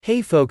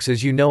Hey folks,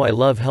 as you know, I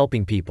love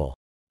helping people.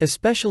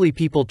 Especially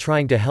people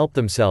trying to help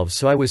themselves,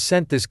 so I was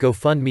sent this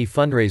GoFundMe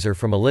fundraiser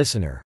from a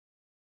listener.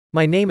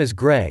 My name is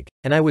Greg,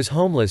 and I was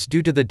homeless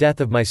due to the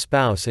death of my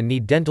spouse and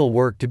need dental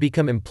work to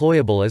become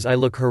employable as I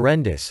look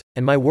horrendous,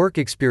 and my work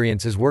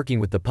experience is working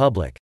with the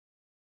public.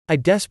 I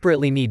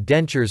desperately need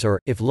dentures or,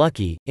 if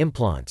lucky,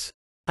 implants.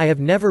 I have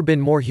never been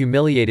more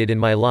humiliated in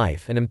my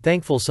life and am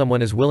thankful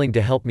someone is willing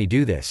to help me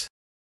do this.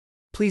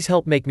 Please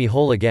help make me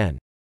whole again.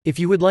 If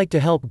you would like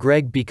to help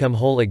Greg become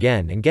whole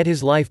again and get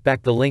his life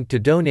back, the link to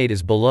donate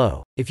is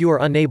below. If you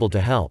are unable to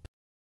help,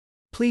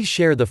 please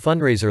share the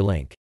fundraiser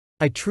link.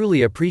 I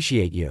truly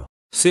appreciate you.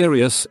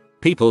 Serious,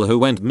 people who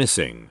went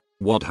missing.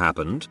 What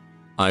happened?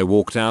 I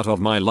walked out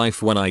of my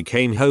life when I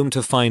came home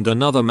to find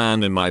another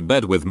man in my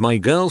bed with my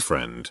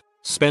girlfriend.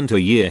 Spent a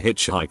year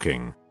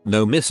hitchhiking.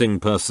 No missing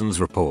persons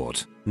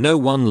report. No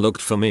one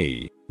looked for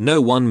me.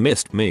 No one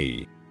missed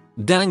me.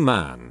 Dang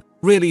man,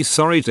 really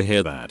sorry to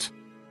hear that.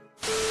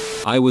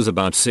 I was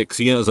about 6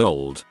 years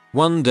old.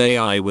 One day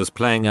I was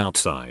playing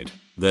outside.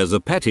 There's a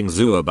petting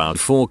zoo about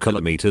 4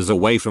 kilometers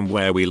away from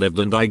where we lived,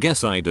 and I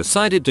guess I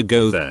decided to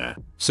go there.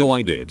 So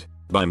I did.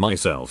 By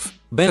myself,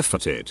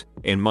 barefooted,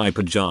 in my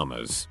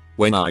pajamas.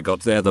 When I got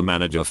there, the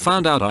manager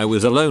found out I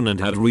was alone and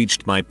had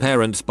reached my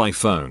parents by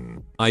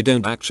phone. I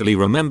don't actually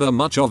remember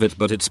much of it,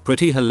 but it's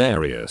pretty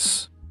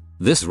hilarious.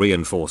 This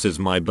reinforces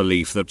my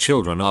belief that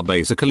children are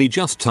basically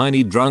just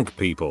tiny drunk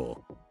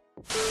people.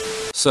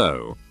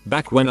 So,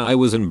 back when I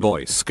was in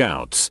Boy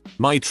Scouts,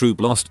 my troop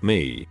lost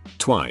me,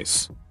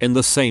 twice, in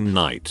the same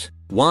night,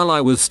 while I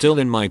was still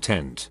in my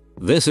tent.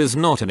 This is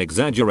not an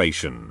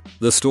exaggeration.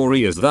 The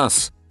story is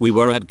thus: we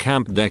were at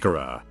Camp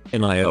Decorah,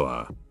 in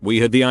Iowa. We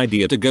had the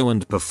idea to go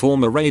and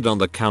perform a raid on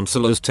the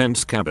counselors'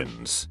 tents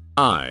cabins.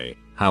 I,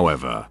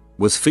 however,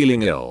 was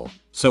feeling ill,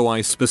 so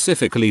I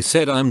specifically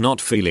said, I'm not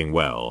feeling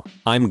well,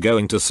 I'm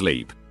going to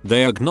sleep.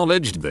 They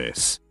acknowledged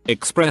this,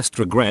 expressed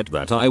regret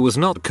that I was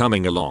not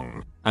coming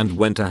along, and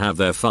went to have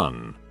their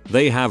fun.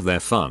 They have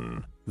their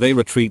fun. They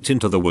retreat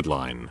into the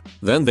woodline.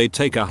 Then they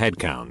take a head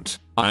count.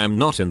 I am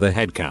not in the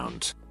head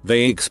count.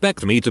 They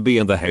expect me to be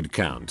in the head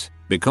count,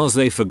 because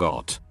they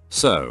forgot.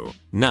 So,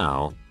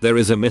 now, there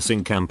is a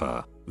missing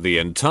camper. The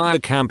entire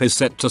camp is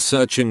set to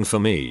searching for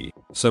me.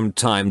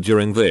 Sometime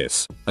during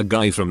this, a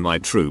guy from my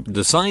troop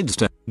decides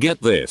to,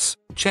 get this,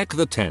 check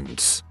the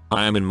tents.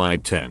 I am in my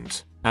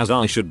tent, as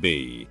I should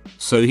be.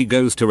 So he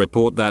goes to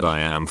report that I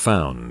am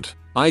found.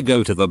 I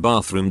go to the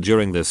bathroom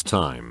during this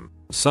time.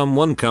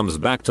 Someone comes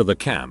back to the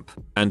camp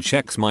and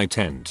checks my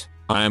tent.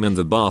 I am in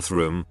the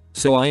bathroom,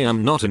 so I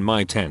am not in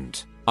my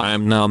tent. I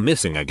am now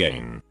missing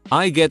again.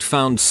 I get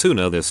found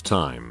sooner this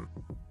time.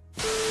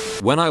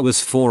 When I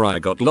was 4, I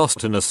got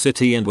lost in a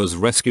city and was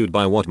rescued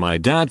by what my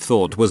dad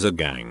thought was a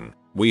gang.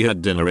 We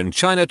had dinner in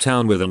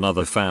Chinatown with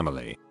another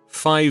family.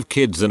 5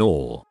 kids in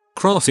all.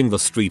 Crossing the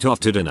street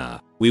after dinner,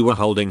 we were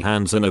holding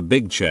hands in a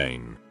big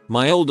chain.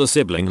 My older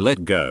sibling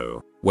let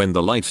go. When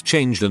the lights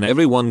changed and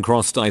everyone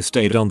crossed, I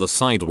stayed on the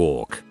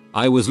sidewalk.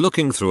 I was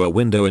looking through a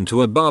window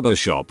into a barber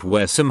shop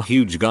where some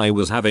huge guy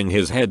was having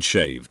his head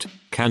shaved.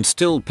 Can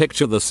still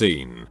picture the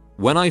scene.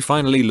 When I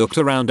finally looked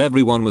around,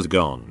 everyone was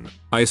gone.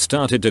 I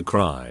started to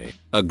cry.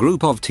 A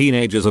group of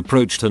teenagers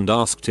approached and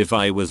asked if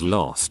I was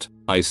lost.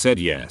 I said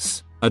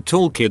yes. A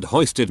tall kid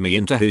hoisted me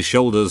into his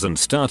shoulders and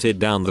started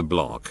down the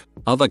block.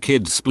 Other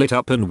kids split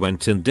up and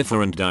went in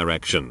different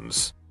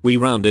directions. We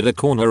rounded a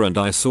corner and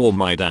I saw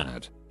my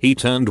dad. He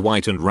turned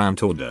white and ran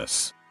toward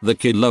us. The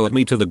kid lowered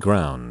me to the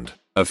ground.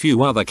 A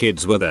few other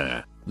kids were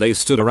there. They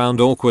stood around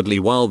awkwardly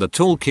while the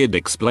tall kid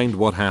explained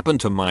what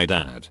happened to my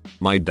dad.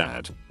 My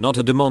dad, not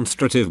a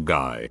demonstrative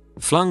guy,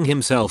 flung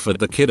himself at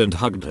the kid and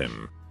hugged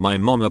him. My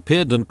mom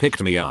appeared and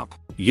picked me up.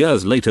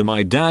 Years later,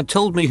 my dad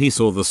told me he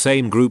saw the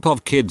same group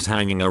of kids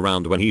hanging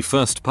around when he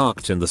first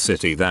parked in the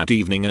city that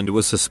evening and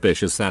was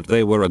suspicious that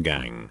they were a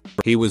gang.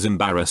 He was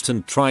embarrassed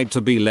and tried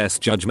to be less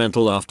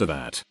judgmental after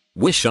that.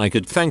 Wish I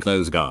could thank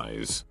those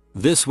guys.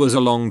 This was a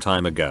long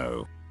time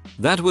ago.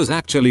 That was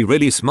actually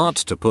really smart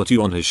to put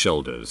you on his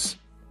shoulders.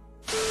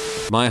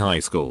 My high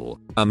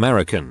school,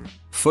 American,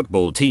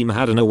 football team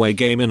had an away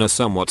game in a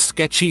somewhat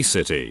sketchy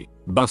city.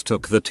 Bus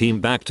took the team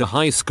back to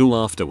high school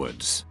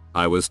afterwards.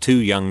 I was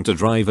too young to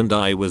drive and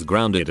I was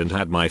grounded and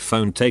had my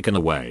phone taken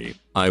away.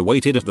 I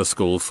waited at the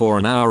school for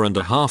an hour and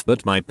a half,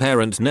 but my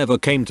parents never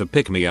came to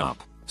pick me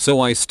up.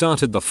 So I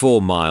started the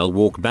 4-mile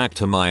walk back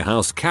to my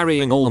house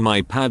carrying all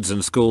my pads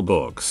and school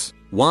books.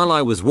 While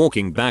I was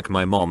walking back,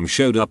 my mom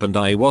showed up and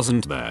I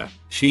wasn't there.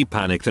 She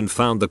panicked and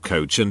found the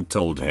coach and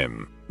told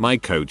him. My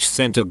coach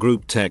sent a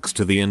group text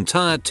to the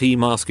entire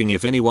team asking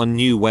if anyone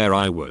knew where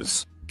I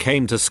was.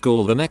 Came to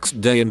school the next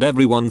day and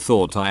everyone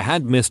thought I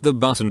had missed the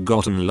bus and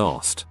gotten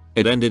lost.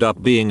 It ended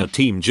up being a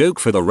team joke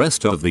for the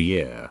rest of the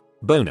year.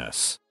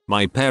 Bonus: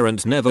 my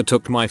parents never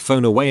took my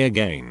phone away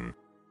again.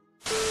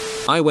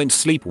 I went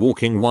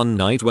sleepwalking one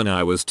night when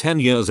I was 10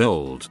 years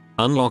old,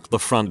 unlocked the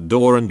front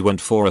door and went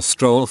for a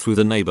stroll through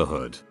the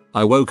neighborhood.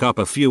 I woke up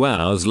a few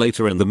hours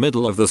later in the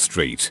middle of the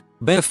street,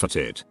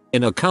 barefooted,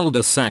 in a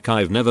cul-de-sac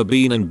I've never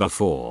been in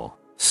before.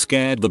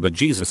 Scared the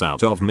bejesus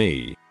out of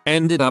me.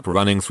 Ended up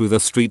running through the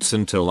streets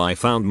until I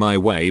found my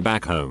way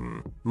back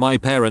home. My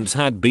parents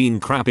had been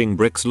crapping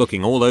bricks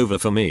looking all over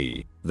for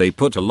me. They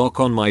put a lock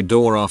on my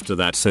door after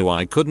that so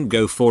I couldn't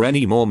go for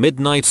any more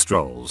midnight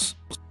strolls.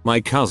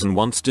 My cousin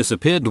once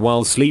disappeared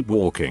while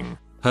sleepwalking.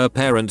 Her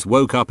parents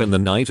woke up in the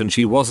night and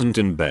she wasn't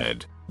in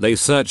bed. They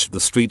searched the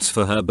streets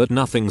for her but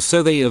nothing,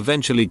 so they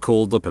eventually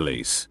called the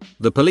police.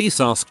 The police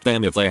asked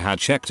them if they had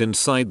checked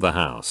inside the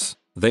house.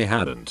 They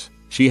hadn't.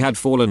 She had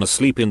fallen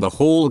asleep in the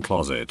hall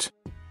closet.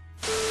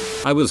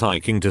 I was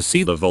hiking to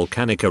see the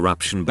volcanic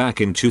eruption back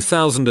in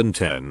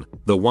 2010,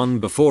 the one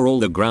before all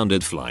the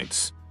grounded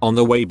flights. On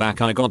the way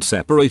back I got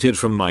separated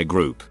from my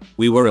group.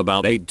 We were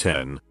about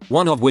 8-10,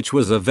 one of which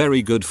was a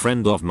very good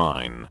friend of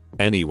mine.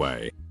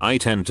 Anyway, I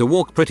tend to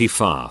walk pretty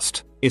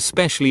fast,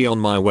 especially on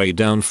my way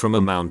down from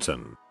a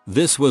mountain.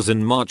 This was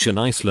in March in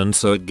Iceland,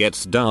 so it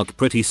gets dark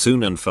pretty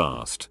soon and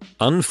fast.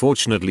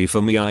 Unfortunately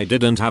for me, I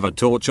didn't have a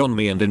torch on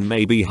me and in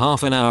maybe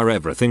half an hour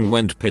everything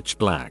went pitch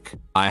black.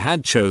 I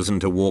had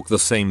chosen to walk the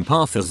same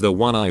path as the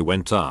one I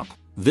went up.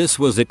 This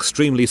was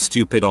extremely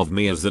stupid of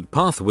me as that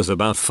path was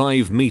about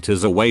 5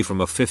 meters away from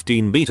a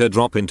 15-meter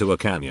drop into a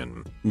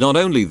canyon. Not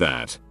only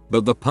that,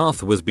 but the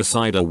path was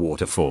beside a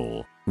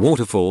waterfall.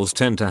 Waterfalls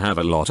tend to have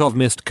a lot of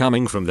mist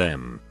coming from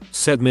them.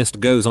 Said mist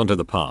goes onto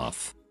the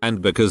path. And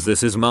because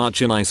this is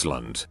March in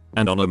Iceland,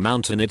 and on a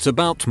mountain it's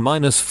about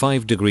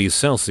 -5 degrees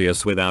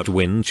Celsius without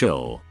wind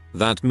chill,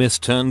 that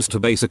mist turns to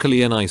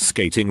basically an ice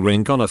skating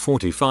rink on a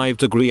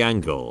 45-degree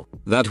angle.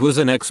 That was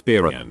an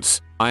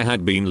experience. I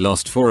had been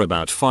lost for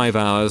about 5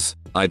 hours.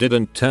 I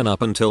didn't turn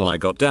up until I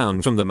got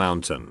down from the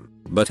mountain.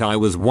 But I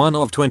was one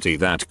of 20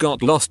 that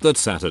got lost that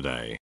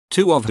Saturday,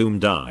 2 of whom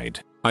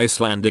died.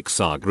 Icelandic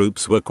SAR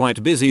groups were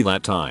quite busy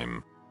that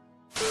time.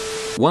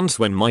 Once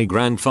when my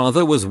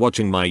grandfather was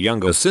watching my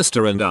younger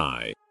sister and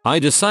I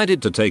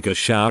decided to take a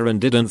shower and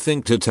didn't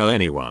think to tell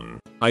anyone.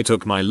 I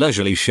took my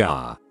leisurely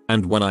shower,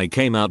 and when I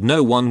came out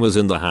no one was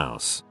in the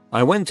house.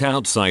 I went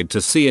outside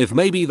to see if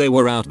maybe they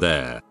were out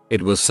there.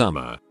 It was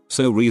summer,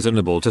 so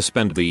reasonable to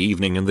spend the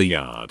evening in the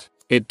yard.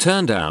 It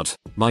turned out,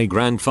 my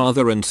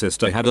grandfather and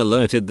sister had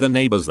alerted the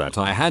neighbors that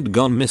I had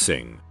gone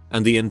missing,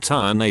 and the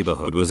entire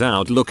neighborhood was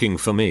out looking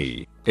for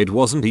me. It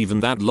wasn't even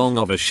that long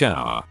of a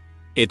shower.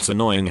 It's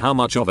annoying how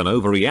much of an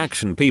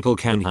overreaction people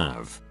can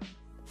have.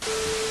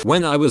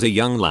 When I was a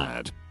young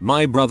lad,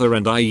 my brother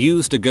and I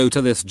used to go to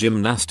this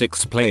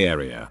gymnastics play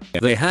area.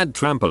 They had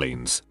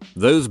trampolines,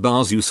 those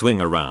bars you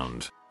swing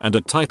around, and a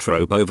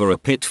tightrope over a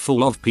pit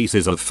full of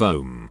pieces of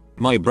foam.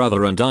 My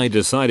brother and I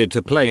decided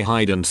to play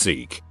hide and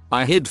seek.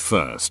 I hid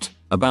first.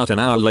 About an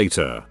hour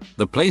later,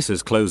 the place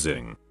is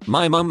closing.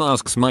 My mum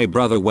asks my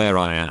brother where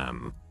I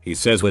am. He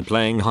says we're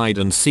playing hide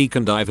and seek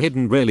and I've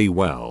hidden really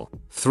well.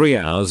 3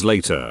 hours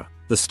later,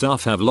 the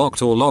staff have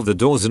locked all of the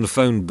doors and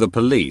phoned the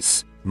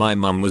police. My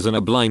mum was in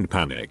a blind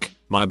panic.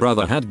 My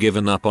brother had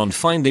given up on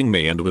finding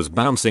me and was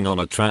bouncing on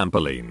a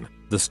trampoline.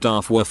 The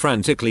staff were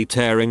frantically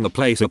tearing the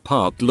place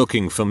apart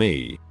looking for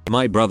me.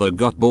 My brother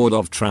got bored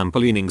of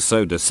trampolining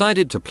so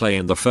decided to play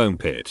in the foam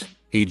pit.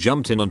 He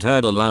jumped in and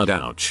heard a loud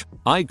ouch.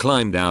 I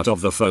climbed out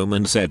of the foam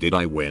and said, "Did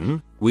I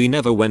win?" We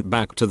never went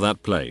back to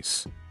that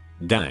place.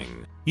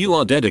 Dang, you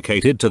are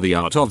dedicated to the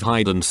art of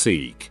hide and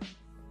seek.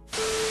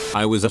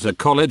 I was at a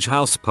college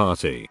house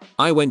party.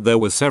 I went there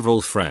with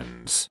several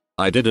friends.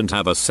 I didn't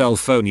have a cell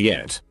phone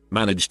yet.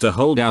 Managed to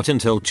hold out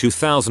until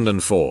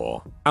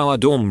 2004. Our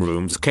dorm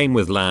rooms came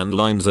with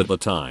landlines at the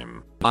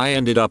time. I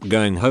ended up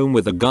going home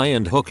with a guy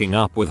and hooking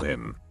up with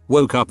him.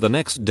 Woke up the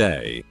next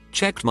day,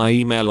 checked my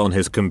email on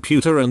his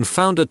computer and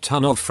found a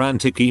ton of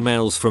frantic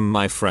emails from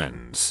my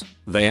friends.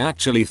 They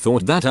actually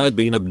thought that I'd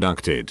been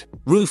abducted,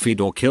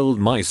 roofied or killed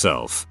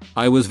myself.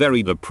 I was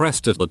very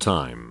depressed at the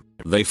time.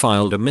 They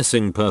filed a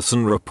missing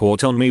person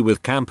report on me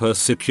with campus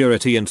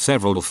security and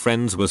several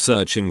friends were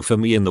searching for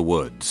me in the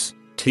woods.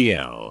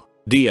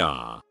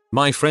 TLDR.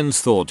 My friends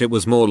thought it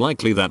was more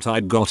likely that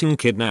I'd gotten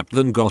kidnapped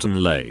than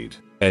gotten laid.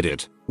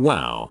 Edit.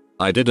 Wow,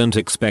 I didn't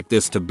expect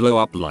this to blow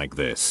up like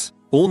this.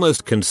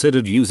 Almost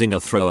considered using a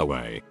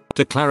throwaway.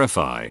 To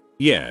clarify,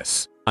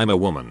 yes, I'm a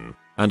woman.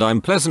 And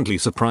I'm pleasantly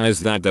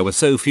surprised that there were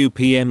so few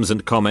PMs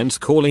and comments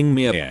calling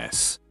me a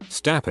S.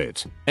 Stop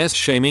it.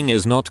 S-shaming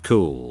is not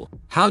cool.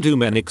 How do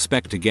men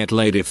expect to get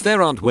laid if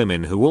there aren't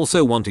women who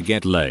also want to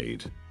get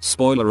laid?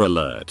 Spoiler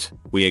alert,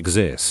 we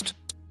exist.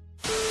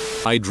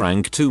 I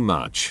drank too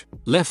much.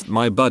 Left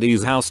my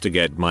buddy's house to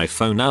get my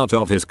phone out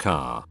of his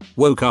car.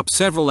 Woke up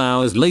several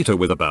hours later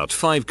with about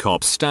 5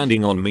 cops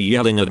standing on me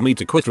yelling at me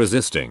to quit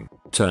resisting.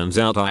 Turns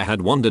out I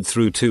had wandered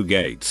through 2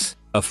 gates,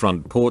 a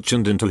front porch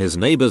and into his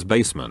neighbor's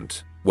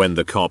basement. When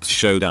the cops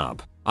showed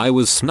up, I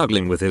was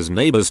snuggling with his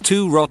neighbor's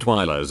 2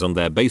 Rottweilers on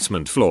their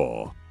basement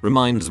floor.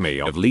 Reminds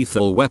me of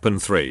Lethal Weapon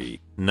 3.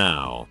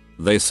 Now,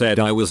 they said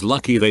I was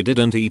lucky they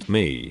didn't eat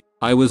me.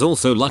 I was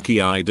also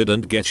lucky I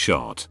didn't get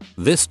shot.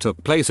 This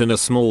took place in a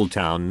small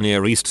town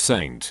near East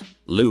St.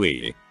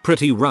 Louis.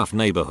 Pretty rough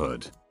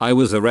neighborhood. I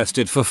was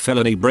arrested for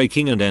felony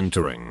breaking and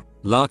entering.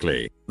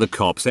 Luckily, the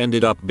cops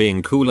ended up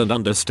being cool and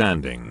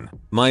understanding.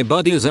 My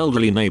buddy's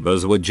elderly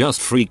neighbors were just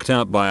freaked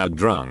out by a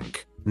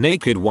drunk.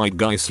 Naked white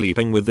guy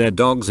sleeping with their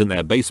dogs in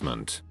their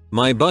basement.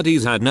 My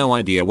buddies had no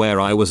idea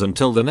where I was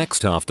until the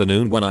next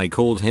afternoon when I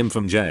called him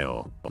from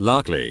jail.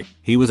 Luckily,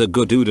 he was a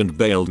good dude and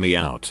bailed me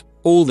out.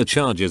 All the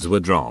charges were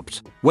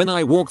dropped. When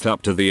I walked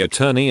up to the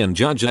attorney and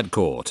judge at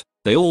court,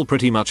 they all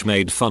pretty much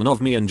made fun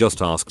of me and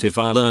just asked if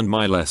I learned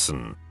my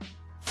lesson.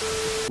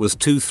 Was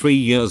 3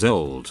 years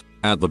old,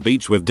 at the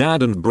beach with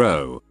dad and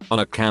bro, on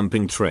a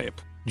camping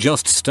trip.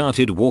 Just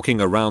started walking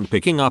around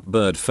picking up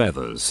bird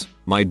feathers.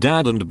 My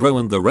dad and bro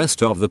and the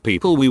rest of the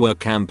people we were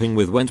camping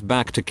with went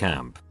back to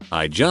camp.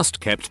 I just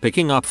kept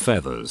picking up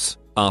feathers.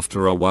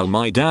 After a while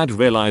my dad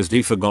realized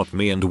he forgot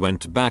me and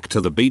went back to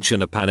the beach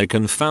in a panic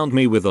and found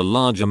me with a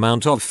large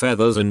amount of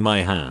feathers in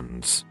my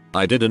hands.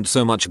 I didn't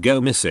so much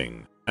go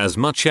missing, as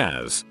much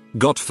as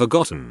got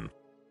forgotten.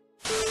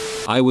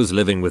 I was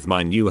living with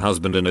my new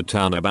husband in a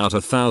town about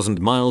 1,000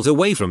 miles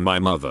away from my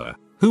mother,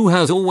 who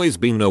has always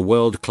been a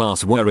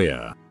world-class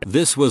warrior.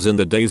 This was in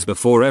the days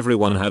before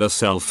everyone had a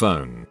cell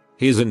phone.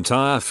 His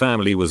entire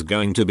family was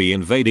going to be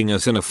invading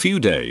us in a few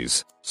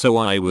days, so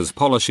I was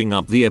polishing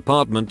up the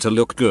apartment to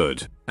look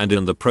good, and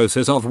in the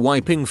process of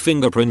wiping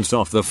fingerprints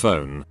off the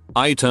phone,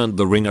 I turned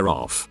the ringer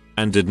off,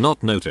 and did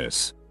not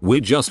notice.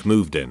 We just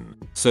moved in,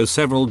 so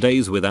several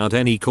days without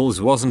any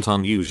calls wasn't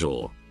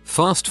unusual.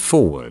 Fast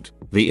forward,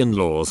 the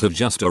in-laws have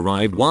just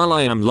arrived while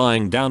I am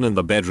lying down in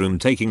the bedroom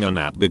taking a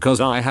nap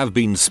because I have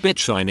been spit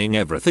shining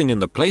everything in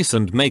the place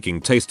and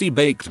making tasty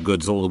baked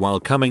goods all while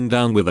coming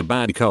down with a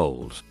bad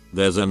cold.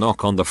 There's a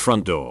knock on the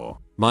front door.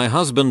 My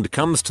husband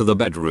comes to the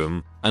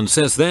bedroom and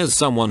says there's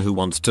someone who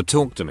wants to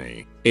talk to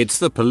me. It's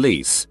the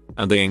police,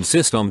 and they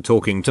insist on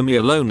talking to me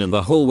alone in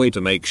the hallway to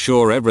make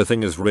sure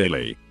everything is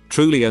really,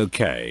 truly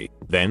okay.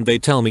 Then they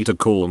tell me to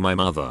call my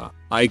mother.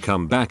 I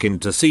come back in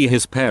to see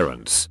his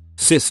parents,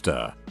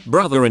 sister,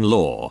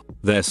 brother-in-law,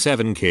 their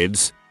 7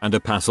 kids, and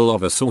a passel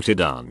of assorted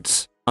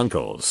aunts,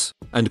 uncles,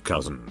 and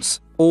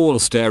cousins, all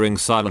staring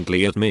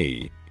silently at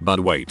me.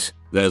 But wait,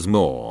 there's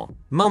more.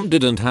 Mum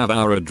didn't have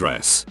our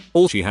address.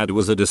 All she had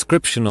was a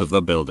description of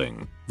the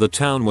building. The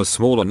town was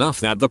small enough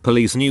that the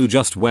police knew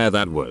just where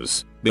that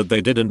was, but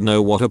they didn't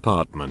know what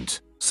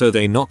apartment. So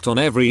they knocked on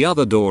every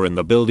other door in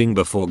the building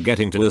before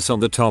getting to us on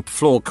the top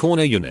floor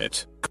corner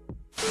unit.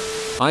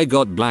 I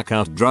got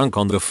blackout drunk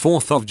on the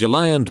 4th of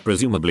July and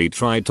presumably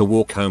tried to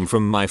walk home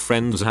from my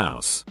friend's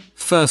house.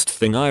 First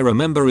thing I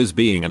remember is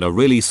being in a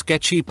really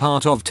sketchy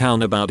part of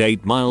town about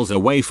 8 miles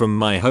away from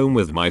my home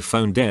with my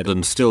phone dead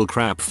and still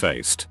crap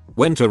faced.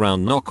 Went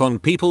around knock on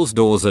people's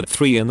doors at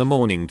 3 in the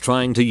morning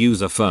trying to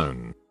use a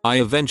phone. I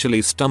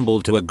eventually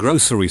stumbled to a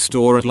grocery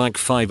store at like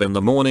 5 in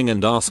the morning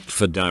and asked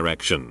for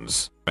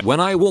directions. When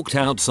I walked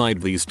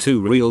outside, these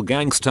 2 real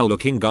gangster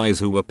looking guys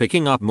who were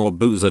picking up more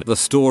booze at the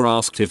store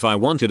asked if I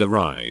wanted a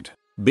ride.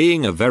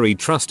 Being a very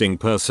trusting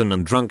person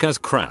and drunk as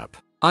crap,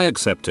 I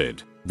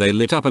accepted. They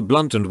lit up a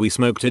blunt and we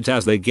smoked it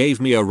as they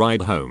gave me a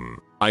ride home.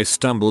 I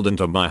stumbled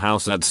into my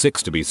house at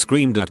 6 to be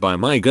screamed at by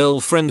my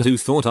girlfriend who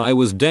thought I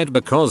was dead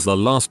because the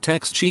last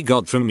text she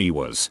got from me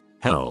was,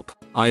 "Help,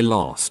 I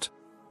lost."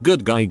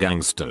 Good guy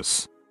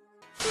gangsters.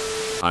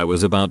 I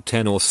was about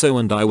 10 or so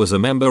and I was a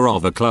member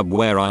of a club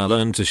where I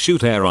learned to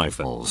shoot air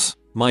rifles.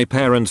 My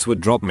parents would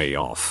drop me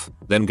off,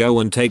 then go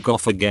and take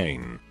off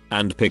again,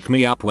 and pick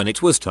me up when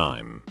it was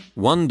time.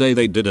 One day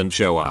they didn't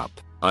show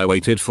up. I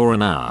waited for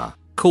an hour,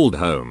 called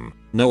home,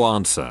 no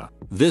answer.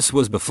 This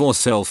was before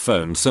cell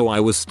phones, so I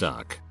was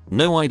stuck.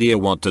 No idea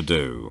what to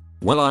do.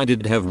 Well, I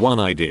did have one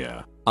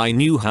idea. I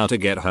knew how to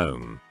get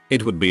home.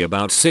 It would be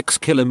about 6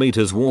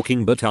 kilometers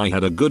walking, but I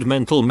had a good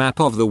mental map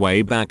of the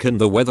way back and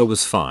the weather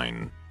was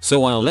fine.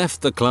 So I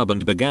left the club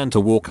and began to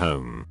walk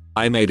home.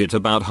 I made it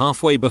about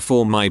halfway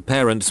before my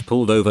parents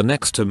pulled over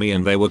next to me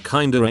and they were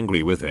kinda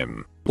angry with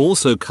him.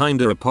 Also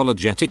kinda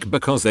apologetic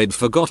because they'd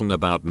forgotten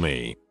about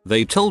me.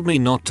 They told me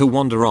not to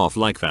wander off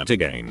like that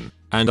again.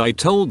 And I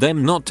told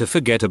them not to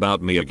forget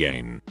about me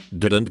again.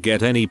 Didn't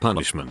get any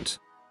punishment.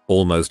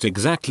 Almost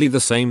exactly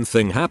the same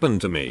thing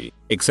happened to me,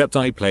 except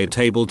I played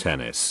table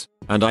tennis.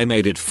 And I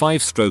made it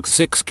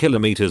 5/6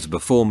 kilometers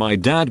before my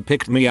dad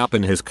picked me up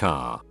in his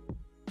car.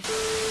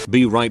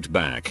 Be right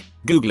back.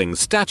 Googling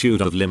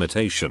statute of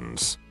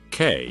limitations.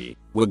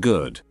 We're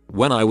good.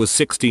 When I was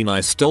 16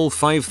 I stole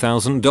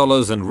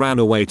 $5,000 and ran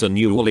away to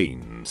New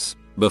Orleans.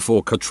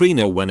 Before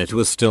Katrina when it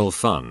was still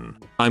fun.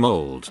 I'm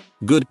old.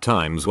 Good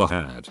times were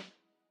had.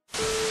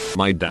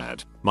 My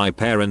dad. My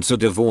parents are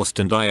divorced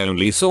and I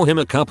only saw him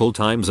a couple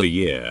times a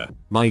year.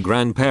 My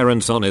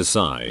grandparents on his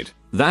side.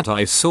 That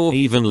I saw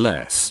even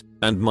less.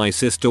 And my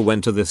sister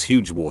went to this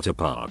huge water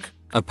park.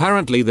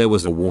 Apparently there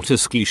was a water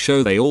ski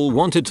show they all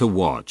wanted to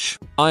watch.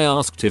 I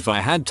asked if I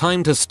had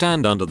time to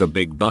stand under the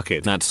big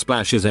bucket that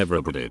splashes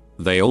everybody.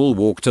 They all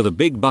walk to the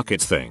big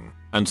bucket thing,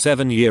 and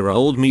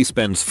 7-year-old me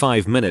spends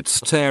 5 minutes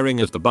staring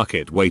at the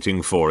bucket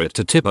waiting for it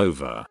to tip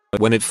over.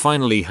 When it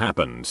finally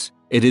happens,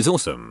 it is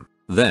awesome.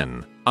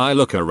 Then, I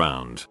look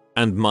around,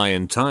 and my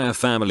entire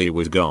family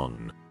was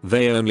gone.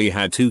 They only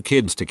had 2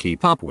 kids to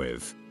keep up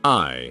with.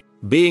 I,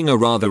 being a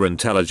rather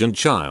intelligent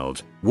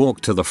child,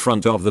 walked to the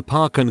front of the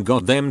park and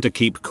got them to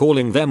keep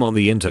calling them on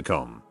the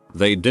intercom.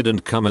 They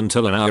didn't come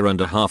until an hour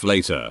and a half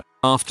later,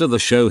 after the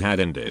show had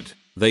ended.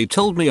 They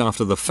told me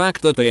after the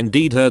fact that they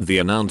indeed heard the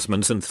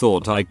announcements and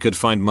thought I could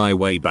find my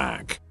way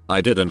back.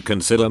 I didn't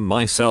consider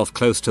myself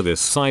close to this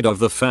side of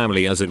the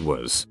family as it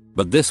was,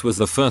 but this was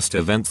the first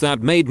event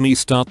that made me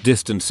start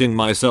distancing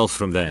myself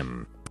from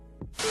them.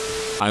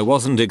 I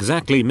wasn't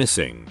exactly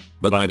missing,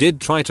 but I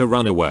did try to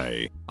run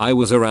away. I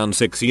was around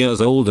 6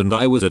 years old and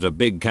I was at a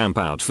big camp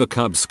out for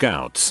Cub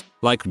Scouts,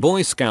 like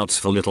Boy Scouts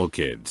for little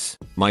kids.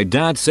 My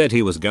dad said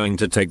he was going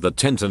to take the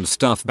tent and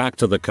stuff back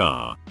to the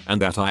car, and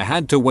that I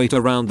had to wait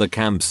around the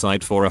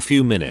campsite for a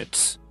few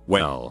minutes.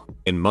 Well,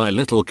 in my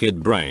little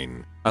kid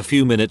brain, a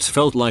few minutes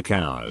felt like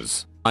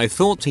hours. I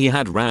thought he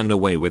had ran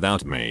away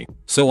without me,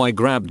 so I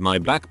grabbed my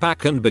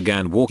backpack and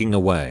began walking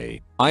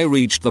away. I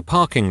reached the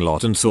parking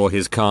lot and saw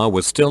his car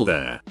was still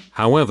there.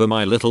 However,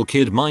 my little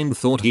kid mind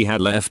thought he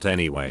had left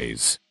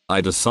anyways.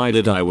 I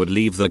decided I would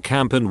leave the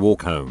camp and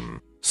walk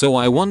home. So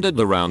I wandered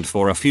around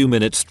for a few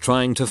minutes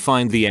trying to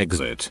find the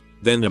exit.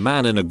 Then a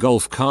man in a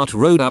golf cart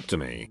rode up to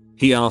me.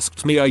 He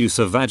asked me, "Are you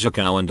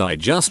Savajikau?" and I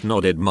just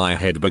nodded my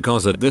head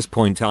because at this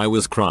point I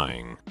was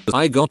crying.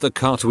 I got the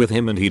cart with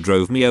him and he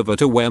drove me over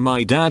to where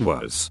my dad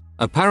was.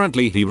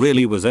 Apparently he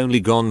really was only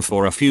gone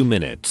for a few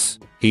minutes.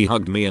 He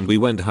hugged me and we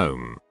went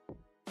home.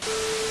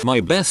 My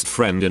best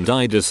friend and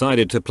I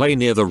decided to play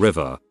near the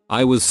river.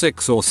 I was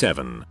 6 or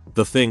 7.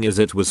 The thing is,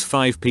 it was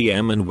 5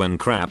 PM and when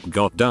crap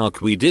got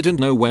dark we didn't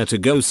know where to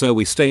go, so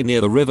we stayed near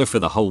the river for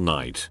the whole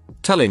night.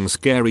 Telling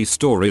scary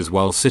stories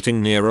while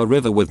sitting near a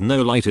river with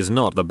no light is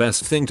not the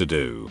best thing to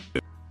do.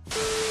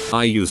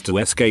 I used to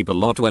escape a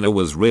lot when I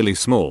was really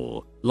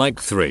small, like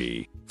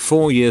 3,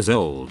 4 years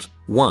old.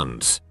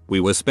 Once, we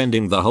were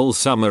spending the whole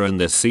summer in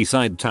this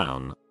seaside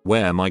town,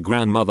 where my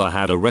grandmother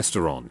had a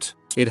restaurant.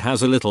 It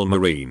has a little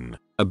marine,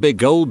 a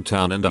big old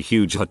town and a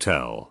huge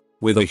hotel,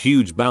 with a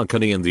huge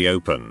balcony in the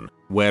open,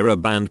 where a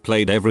band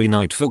played every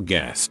night for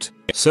guests.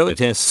 So it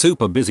is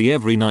super busy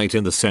every night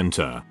in the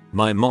center.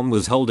 My mom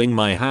was holding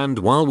my hand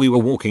while we were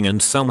walking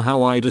and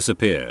somehow I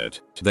disappeared.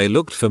 They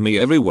looked for me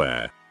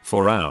everywhere,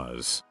 for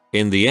hours.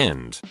 In the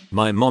end,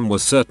 my mom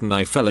was certain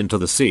I fell into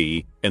the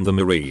sea, in the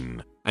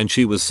marine, and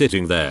she was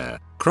sitting there,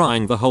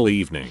 crying the whole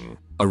evening.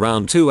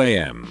 Around 2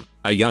 AM,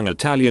 a young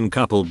Italian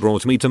couple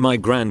brought me to my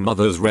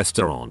grandmother's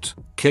restaurant,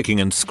 kicking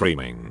and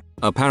screaming.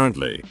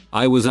 Apparently,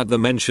 I was at the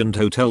mentioned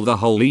hotel the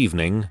whole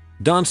evening,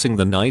 dancing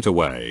the night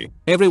away.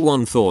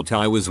 Everyone thought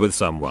I was with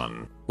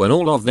someone. When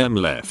all of them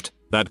left,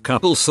 that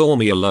couple saw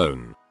me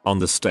alone, on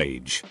the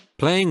stage,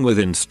 playing with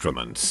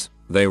instruments.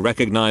 They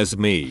recognized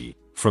me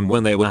from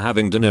when they were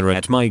having dinner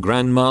at my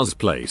grandma's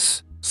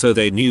place, so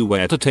they knew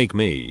where to take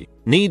me.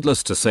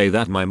 Needless to say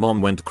that my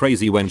mom went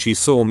crazy when she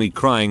saw me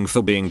crying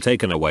for being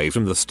taken away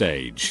from the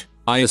stage.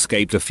 I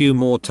escaped a few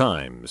more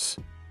times.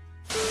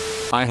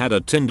 I had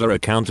a Tinder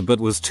account but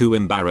was too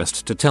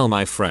embarrassed to tell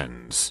my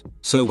friends.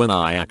 So when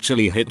I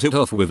actually hit it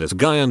off with this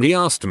guy and he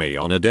asked me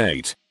on a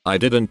date, I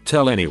didn't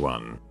tell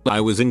anyone.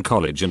 I was in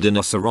college and in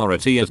a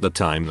sorority at the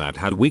time that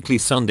had weekly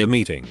Sunday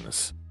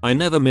meetings. I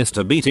never missed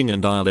a meeting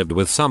and I lived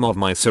with some of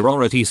my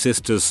sorority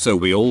sisters, so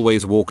we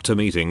always walked to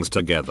meetings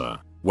together.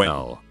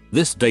 Well,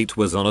 this date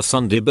was on a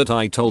Sunday, but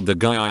I told the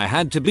guy I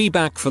had to be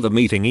back for the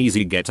meeting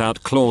easy get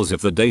out clause if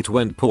the date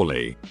went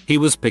poorly. He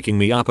was picking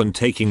me up and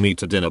taking me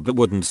to dinner but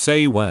wouldn't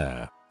say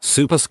where.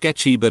 Super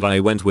sketchy, but I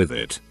went with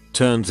it.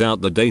 Turns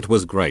out the date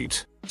was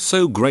great.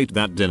 So great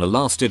that dinner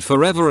lasted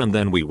forever and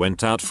then we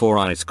went out for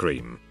ice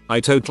cream.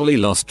 I totally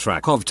lost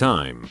track of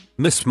time,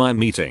 missed my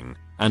meeting,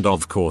 and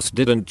of course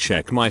didn't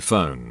check my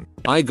phone.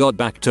 I got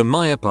back to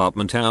my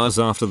apartment hours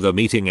after the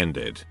meeting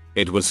ended.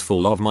 It was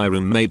full of my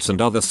roommates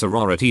and other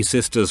sorority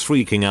sisters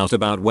freaking out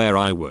about where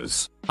I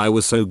was. I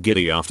was so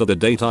giddy after the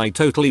date I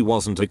totally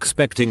wasn't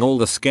expecting all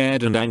the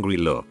scared and angry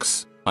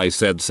looks. I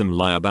said some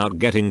lie about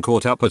getting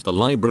caught up at the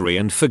library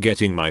and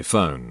forgetting my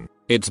phone.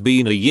 It's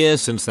been a year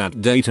since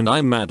that date and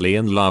I'm madly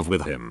in love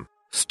with him.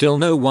 Still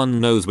no one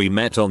knows we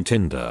met on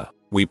Tinder.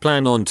 We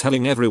plan on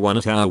telling everyone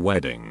at our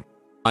wedding.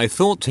 I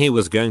thought he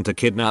was going to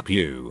kidnap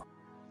you.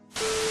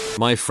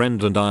 My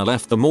friend and I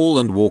left the mall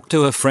and walked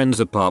to a friend's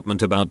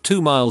apartment about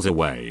 2 miles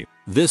away.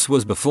 This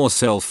was before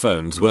cell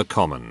phones were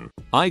common.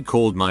 I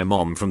called my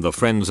mom from the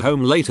friend's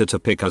home later to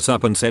pick us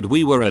up and said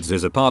we were at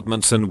his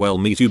apartments and we'll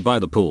meet you by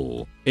the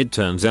pool. It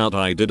turns out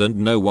I didn't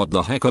know what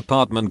the heck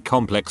apartment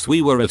complex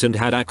we were at and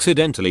had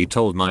accidentally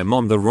told my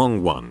mom the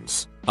wrong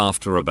ones.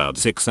 After about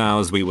 6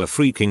 hours we were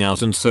freaking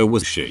out and so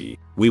was she.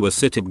 We were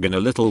sitting in a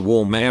little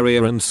warm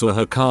area and saw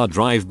her car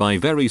drive by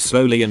very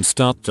slowly and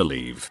start to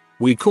leave.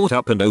 We caught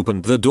up and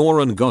opened the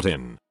door and got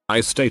in. I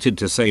stated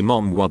to say,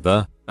 "Mom, what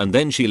the?" and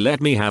then she let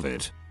me have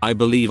it. I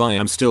believe I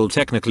am still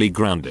technically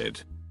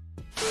grounded.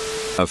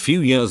 A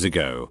few years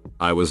ago,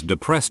 I was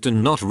depressed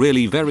and not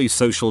really very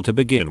social to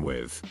begin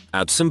with.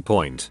 At some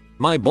point,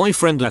 my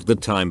boyfriend at the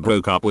time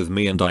broke up with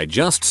me and I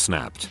just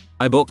snapped.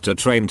 I booked a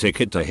train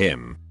ticket to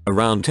him,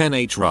 around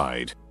 10h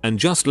ride, and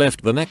just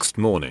left the next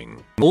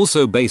morning.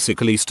 Also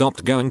basically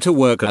stopped going to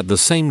work at the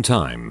same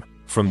time.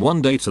 From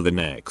one day to the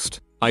next,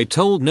 I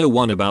told no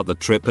one about the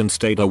trip and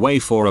stayed away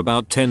for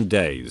about 10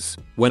 days.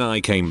 When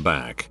I came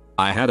back,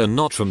 I had a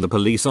note from the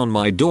police on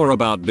my door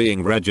about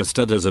being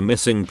registered as a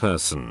missing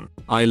person.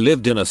 I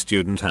lived in a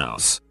student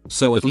house,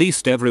 so at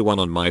least everyone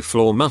on my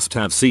floor must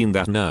have seen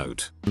that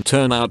note.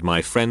 Turn out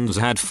my friends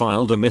had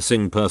filed a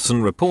missing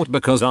person report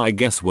because I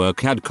guess work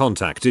had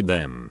contacted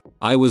them.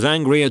 I was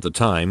angry at the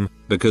time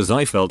because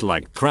I felt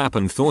like crap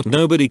and thought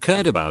nobody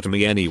cared about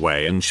me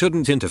anyway and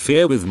shouldn't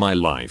interfere with my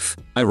life.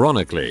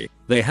 Ironically,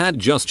 they had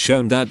just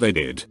shown that they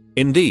did,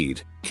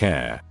 indeed,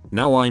 care.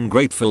 Now I'm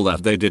grateful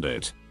that they did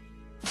it.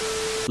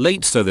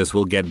 Late, so this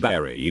will get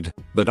buried,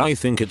 but I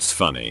think it's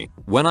funny.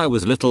 When I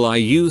was little I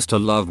used to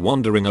love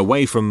wandering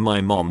away from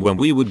my mom when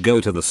we would go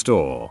to the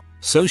store,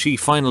 so she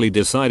finally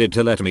decided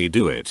to let me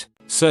do it.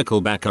 Circle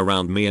back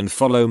around me and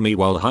follow me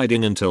while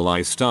hiding until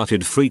I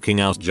started freaking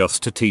out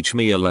just to teach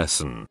me a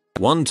lesson.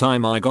 One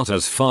time I got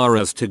as far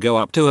as to go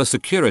up to a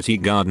security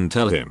guard and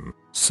tell him,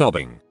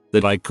 sobbing,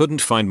 that I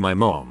couldn't find my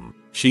mom.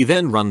 She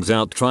then runs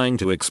out trying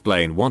to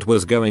explain what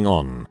was going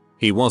on.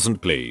 He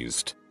wasn't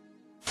pleased.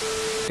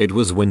 It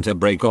was winter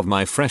break of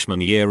my freshman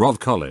year of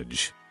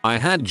college. I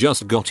had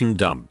just gotten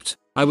dumped.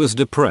 I was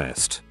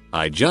depressed.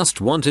 I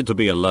just wanted to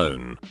be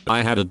alone.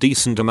 I had a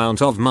decent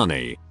amount of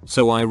money,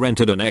 so I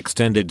rented an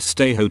extended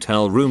stay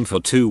hotel room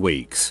for 2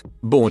 weeks,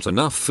 bought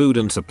enough food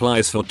and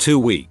supplies for 2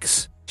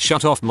 weeks,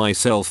 shut off my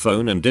cell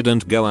phone and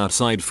didn't go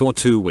outside for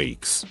 2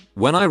 weeks.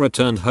 When I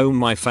returned home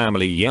my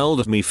family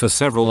yelled at me for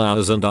several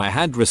hours and I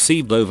had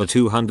received over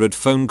 200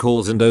 phone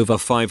calls and over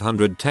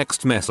 500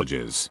 text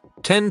messages.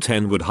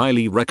 10/10 would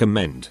highly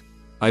recommend.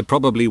 I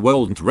probably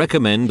won't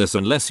recommend this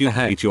unless you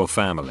hate your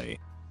family.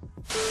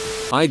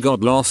 I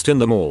got lost in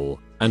the mall,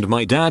 and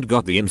my dad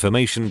got the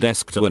information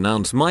desk to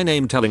announce my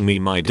name telling me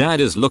my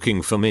dad is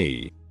looking for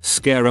me.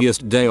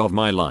 Scariest day of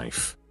my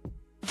life.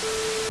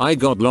 I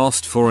got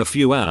lost for a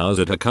few hours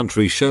at a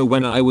country show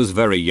when I was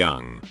very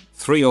young,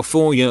 3 or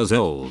 4 years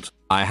old.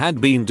 I had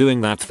been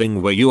doing that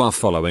thing where you are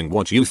following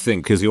what you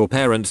think is your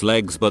parents'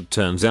 legs but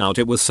turns out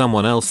it was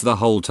someone else the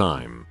whole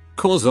time.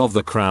 Cause of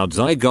the crowds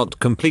I got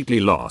completely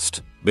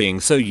lost. Being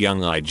so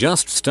young I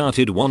just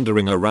started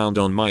wandering around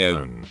on my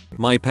own.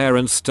 My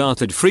parents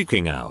started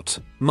freaking out.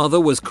 Mother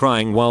was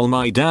crying while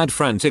my dad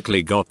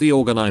frantically got the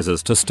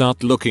organizers to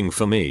start looking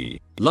for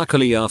me.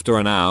 Luckily after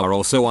an hour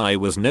or so I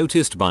was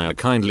noticed by a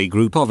kindly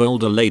group of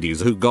older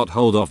ladies who got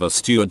hold of a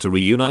steward to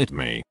reunite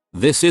me.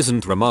 This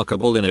isn't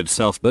remarkable in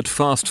itself, but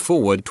fast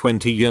forward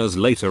 20 years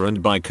later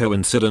and by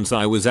coincidence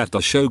I was at the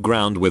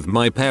showground with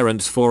my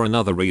parents for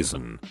another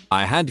reason.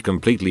 I had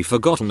completely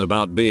forgotten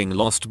about being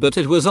lost, but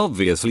it was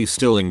obviously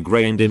still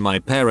ingrained in my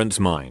parents'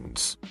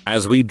 minds.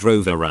 As we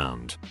drove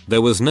around,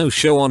 there was no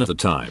show on at the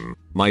time.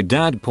 My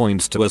dad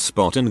points to a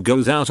spot and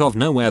goes, out of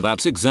nowhere,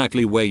 that's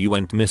exactly where you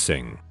went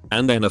missing.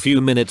 And then a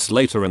few minutes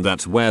later and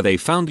that's where they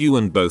found you,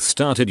 and both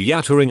started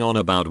yattering on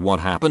about what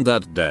happened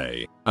that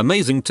day.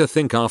 Amazing to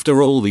think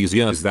after all these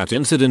years that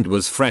incident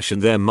was fresh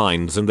in their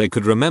minds and they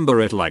could remember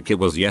it like it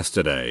was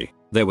yesterday.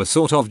 They were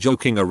sort of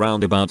joking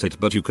around about it,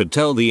 but you could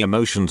tell the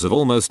emotions of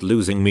almost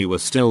losing me were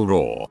still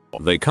raw.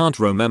 They can't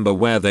remember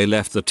where they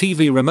left the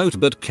TV remote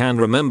but can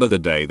remember the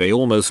day they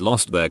almost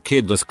lost their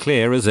kid as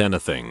clear as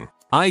anything.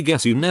 I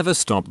guess you never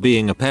stop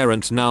being a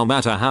parent no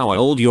matter how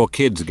old your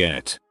kids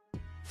get.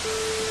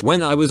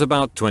 When I was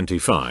about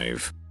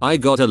 25, I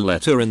got a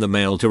letter in the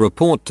mail to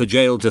report to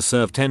jail to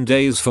serve 10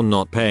 days for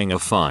not paying a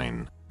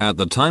fine. At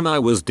the time I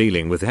was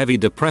dealing with heavy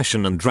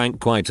depression and drank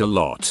quite a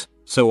lot,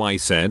 so I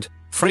said,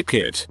 frick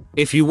it,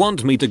 if you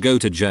want me to go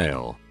to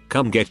jail,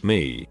 come get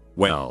me.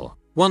 Well,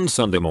 one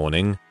Sunday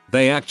morning,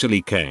 they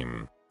actually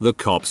came. The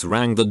cops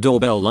rang the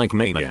doorbell like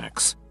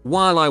maniacs,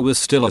 while I was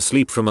still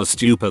asleep from a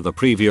stupor the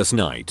previous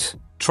night,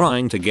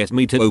 trying to get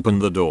me to open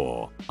the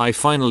door. I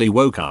finally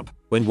woke up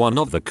when one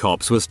of the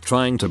cops was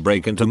trying to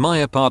break into my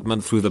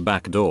apartment through the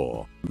back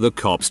door. The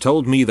cops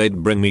told me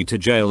they'd bring me to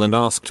jail and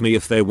asked me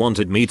if they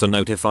wanted me to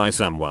notify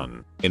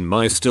someone. In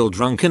my still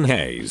drunken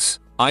haze,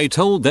 I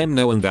told them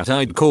no and that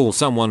I'd call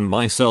someone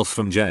myself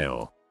from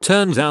jail.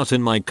 Turns out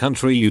in my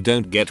country you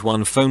don't get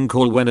one phone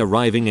call when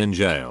arriving in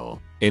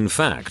jail. In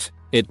fact,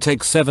 it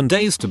takes 7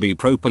 days to be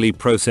properly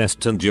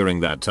processed, and during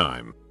that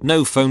time,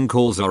 no phone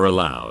calls are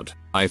allowed.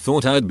 I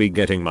thought I'd be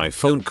getting my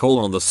phone call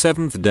on the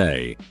 7th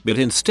day, but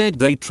instead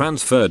they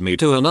transferred me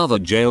to another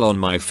jail on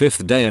my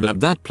 5th day, and at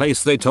that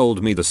place they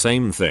told me the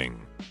same thing.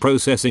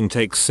 Processing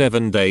takes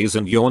 7 days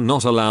and you're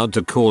not allowed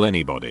to call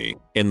anybody.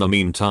 In the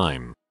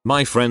meantime,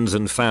 my friends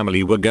and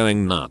family were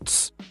going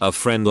nuts. A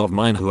friend of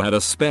mine who had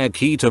a spare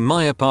key to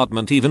my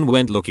apartment even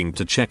went looking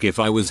to check if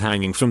I was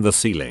hanging from the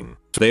ceiling.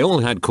 They all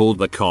had called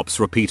the cops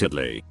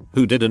repeatedly,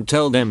 who didn't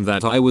tell them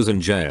that I was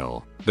in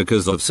jail,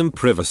 because of some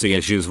privacy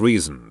issues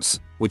reasons,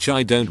 which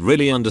I don't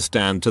really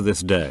understand to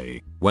this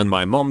day. When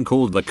my mom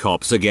called the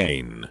cops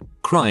again,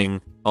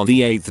 crying, on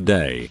the 8th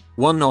day,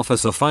 one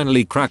officer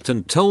finally cracked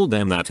and told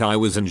them that I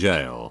was in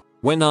jail.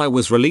 When I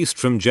was released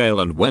from jail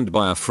and went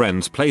by a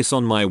friend's place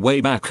on my way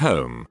back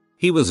home,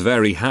 he was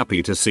very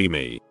happy to see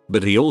me,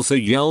 but he also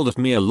yelled at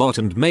me a lot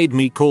and made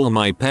me call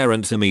my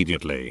parents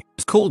immediately.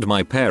 Called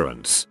my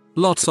parents,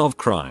 lots of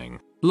crying,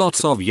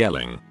 lots of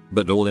yelling,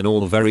 but all in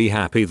all very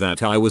happy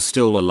that I was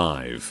still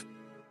alive.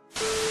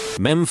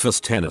 Memphis,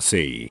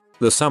 Tennessee,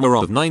 the summer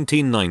of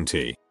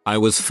 1990. I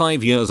was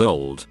 5 years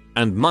old,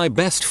 and my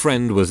best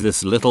friend was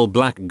this little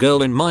black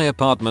girl in my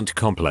apartment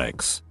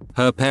complex.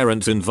 Her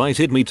parents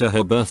invited me to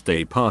her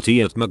birthday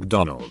party at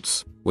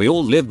McDonald's. We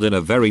all lived in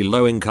a very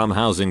low-income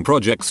housing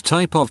projects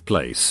type of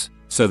place,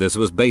 so this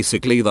was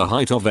basically the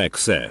height of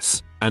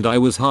excess, and I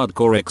was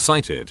hardcore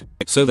excited.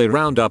 So they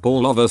round up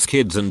all of us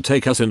kids and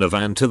take us in a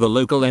van to the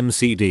local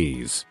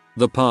MCD's.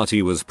 The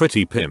party was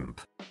pretty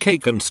pimp,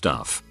 cake and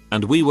stuff,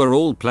 and we were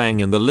all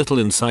playing in the little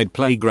inside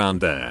playground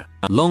there.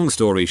 Long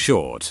story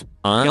short,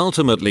 I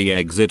ultimately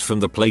exit from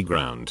the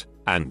playground,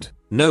 and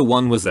no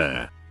one was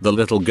there. The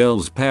little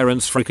girl's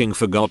parents freaking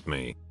forgot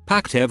me,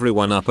 packed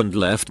everyone up and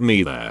left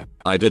me there.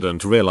 I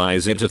didn't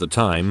realize it at the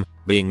time,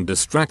 being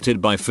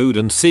distracted by food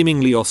and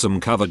seemingly awesome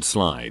covered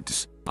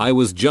slides. I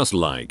was just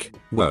like,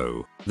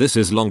 whoa, this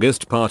is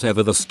longest part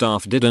ever. The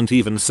staff didn't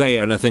even say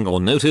anything or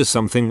notice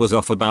something was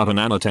off about an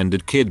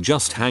unattended kid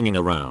just hanging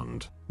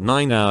around.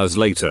 9 hours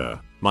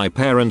later, my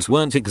parents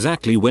weren't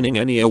exactly winning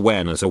any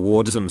awareness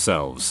awards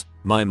themselves.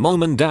 My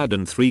mom and dad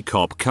and 3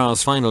 cop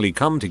cars finally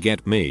come to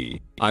get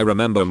me. I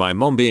remember my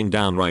mom being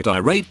downright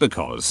irate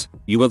because,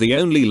 "You were the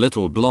only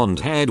little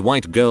blonde-haired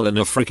white girl in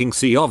a freaking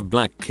sea of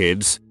black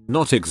kids."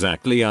 Not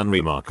exactly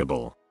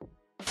unremarkable.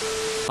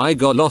 I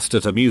got lost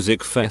at a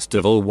music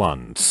festival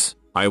once.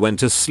 I went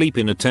to sleep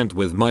in a tent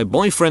with my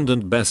boyfriend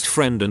and best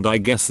friend, and I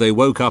guess they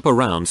woke up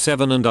around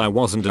 7 and I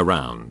wasn't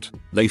around.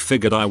 They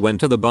figured I went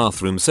to the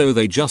bathroom, so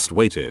they just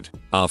waited.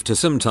 After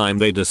some time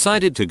they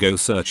decided to go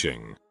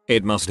searching.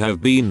 It must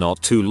have been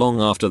not too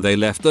long after they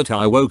left that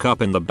I woke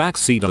up in the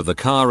backseat of the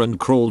car and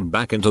crawled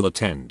back into the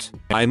tent.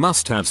 I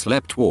must have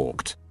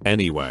sleepwalked.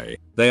 Anyway,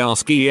 they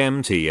ask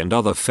EMT and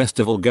other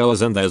festival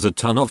goers, and there's a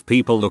ton of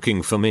people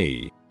looking for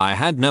me. I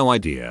had no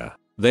idea.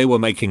 They were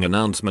making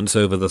announcements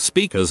over the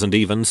speakers and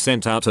even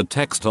sent out a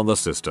text on the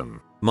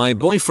system. My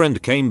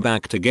boyfriend came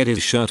back to get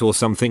his shirt or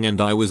something and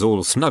I was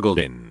all snuggled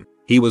in.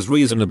 He was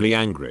reasonably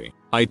angry.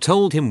 I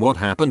told him what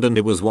happened and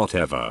it was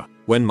whatever.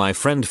 When my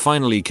friend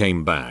finally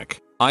came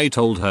back, I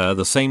told her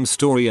the same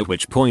story, at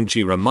which point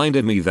she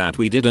reminded me that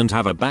we didn't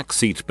have a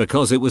backseat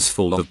because it was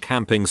full of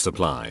camping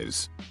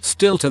supplies.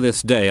 Still to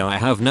this day I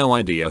have no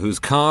idea whose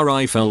car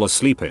I fell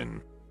asleep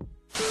in.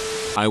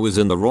 I was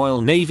in the Royal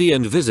Navy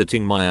and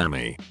visiting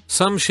Miami.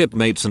 Some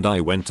shipmates and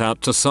I went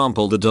out to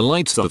sample the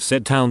delights of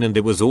said town, and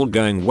it was all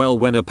going well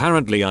when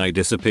apparently I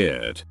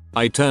disappeared.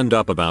 I turned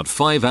up about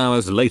 5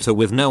 hours later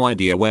with no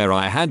idea where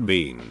I had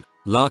been.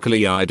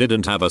 Luckily I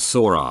didn't have a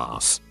sore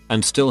ass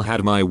and still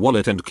had my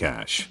wallet and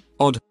cash.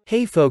 Odd.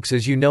 Hey folks,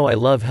 as you know I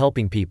love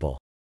helping people.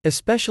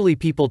 Especially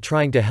people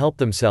trying to help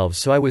themselves,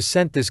 so I was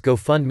sent this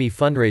GoFundMe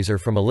fundraiser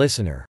from a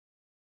listener.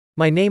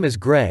 My name is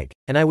Greg,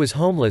 and I was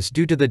homeless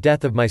due to the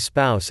death of my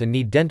spouse and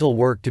need dental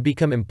work to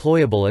become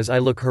employable as I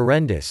look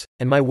horrendous,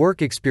 and my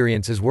work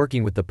experience is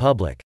working with the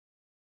public.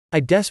 I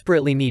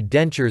desperately need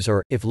dentures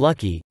or, if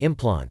lucky,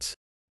 implants.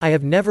 I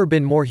have never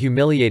been more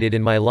humiliated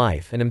in my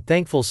life and am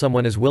thankful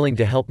someone is willing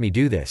to help me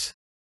do this.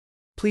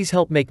 Please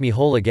help make me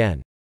whole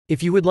again.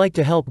 If you would like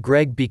to help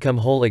Greg become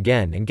whole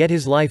again and get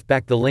his life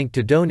back, the link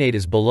to donate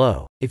is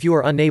below. If you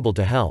are unable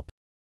to help,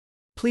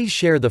 please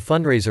share the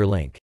fundraiser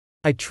link.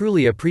 I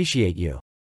truly appreciate you.